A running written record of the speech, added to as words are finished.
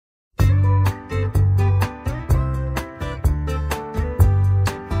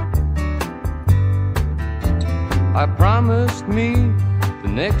I promised me the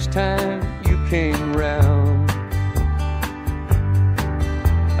next time you came round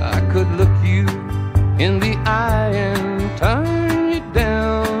I could look you in the eye and turn you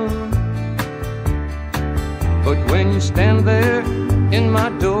down. But when you stand there in my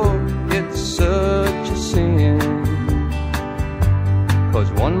door, it's such a sin.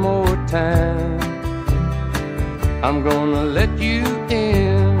 'Cause one more time I'm gonna let you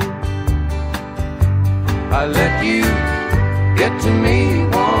in. I let you get to me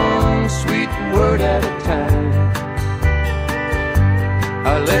one sweet word at a time.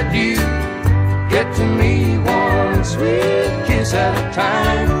 I let you get to me one sweet kiss at a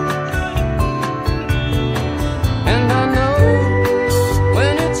time. And I know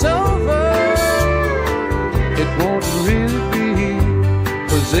when it's over it won't really be,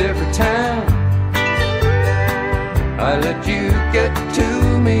 'cause every time I let you get to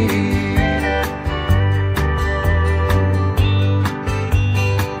me,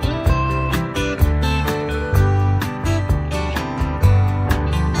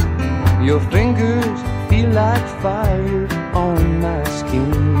 your fingers feel like fire on my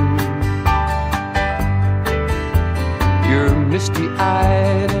skin. You're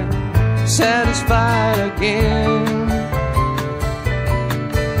misty-eyed and satisfied again.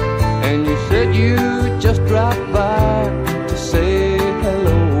 And you said you just dropped by to say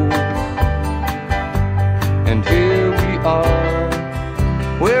hello. And here we are,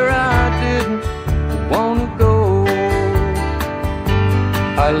 where I didn't want to go.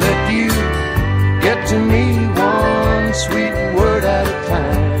 I let you get to me one sweet word at a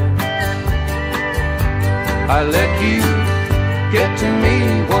time. I let you get to me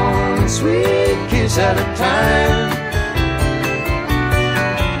one sweet kiss at a time.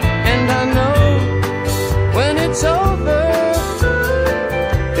 And I know when it's over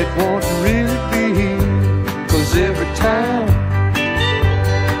it won't really be, 'cause every time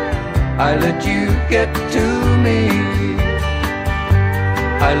I let you get to me,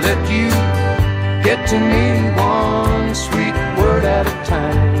 I let you get to me one sweet word at a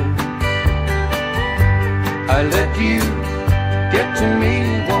time. I let you get to me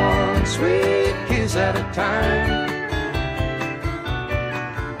one sweet kiss at a time.